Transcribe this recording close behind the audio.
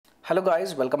Hello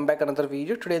guys, welcome back another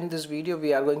video. Today in this video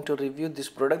we are going to review this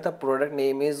product. The product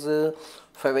name is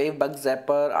FVOAI Bug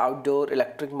Zapper Outdoor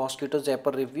Electric Mosquito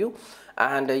Zapper Review,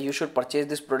 and you should purchase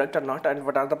this product or not, and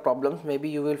what are the problems maybe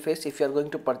you will face if you are going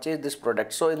to purchase this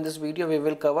product. So in this video we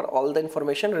will cover all the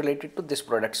information related to this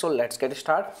product. So let's get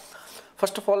started.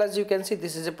 First of all, as you can see,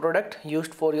 this is a product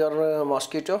used for your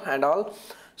mosquito and all.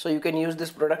 So you can use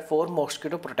this product for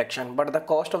mosquito protection, but the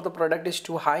cost of the product is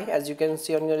too high, as you can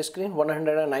see on your screen,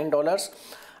 $109.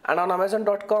 And on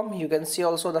Amazon.com you can see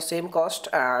also the same cost,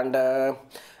 and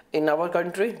in our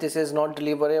country this is not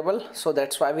deliverable, so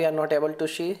that's why we are not able to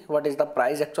see what is the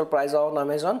price, actual price on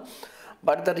Amazon.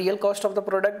 But the real cost of the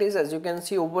product is, as you can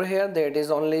see over here, that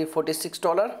is only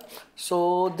 $46.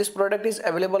 So this product is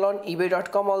available on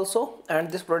ebay.com also, and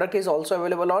this product is also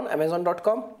available on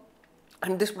Amazon.com.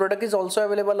 And this product is also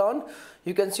available on,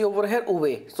 you can see over here,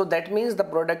 FVOAI. So that means the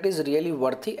product is really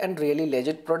worthy and really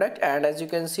legit product. And as you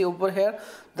can see over here,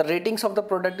 the ratings of the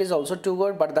product is also too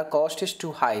good, but the cost is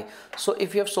too high. So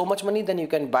if you have so much money, then you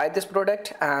can buy this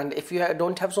product, and if you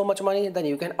don't have so much money, then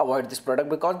you can avoid this product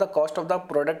because the cost of the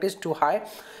product is too high.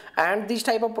 And this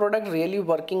type of product really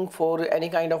working for any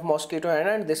kind of mosquito,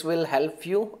 and this will help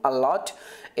you a lot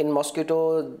in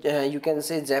mosquito, you can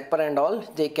say zapper and all.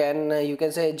 They can, you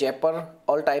can say zapper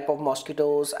all type of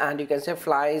mosquitoes, and you can say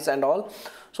flies and all.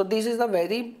 So this is a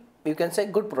very, you can say,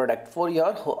 good product for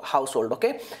your household.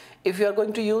 Okay, if you are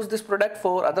going to use this product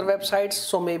for other websites,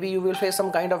 so maybe you will face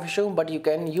some kind of issue, but you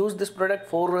can use this product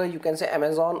for, you can say,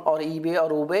 Amazon or eBay or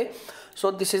FVOAI. So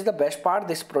this is the best part,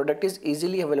 this product is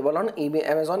easily available on eBay,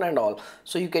 Amazon and all.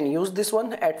 So you can use this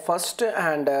one at first,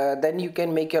 and then you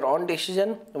can make your own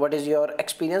decision what is your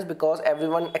experience, because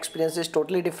everyone experience is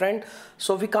totally different.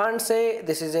 So we can't say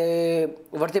this is a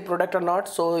worthy product or not.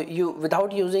 So you,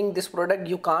 without using this product,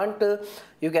 you can't,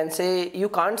 you can't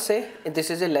say this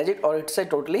is a legit or it's a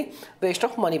totally waste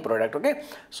of money product. Okay,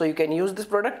 so you can use this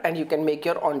product and you can make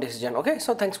your own decision. Okay,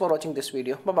 so thanks for watching this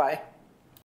video. Bye bye.